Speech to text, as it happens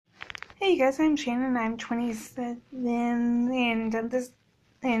Hey guys, I'm Shannon. I'm 27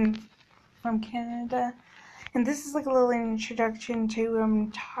 and from Canada. And this is like a little introduction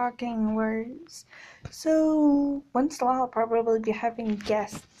to Talking Wars. So once in a while I'll probably be having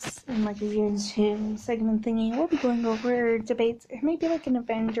guests in like a YouTube segment thingy. We'll be going over debates. It may be like an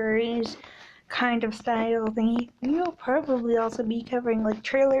Avengers kind of style thingy. We'll probably also be covering like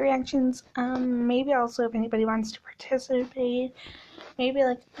trailer reactions. Maybe also if anybody wants to participate. Maybe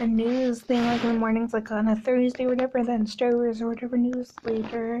like a news thing, like in the mornings, like on a Thursday or whatever, then Star Wars or whatever news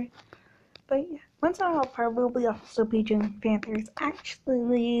later. But yeah, once in a while I'll probably also be doing Panthers.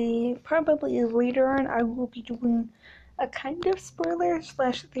 Actually, probably later on I will be doing a kind of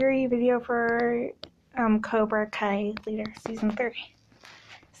spoiler/theory video for Cobra Kai later, season 3.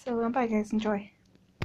 So bye guys, enjoy.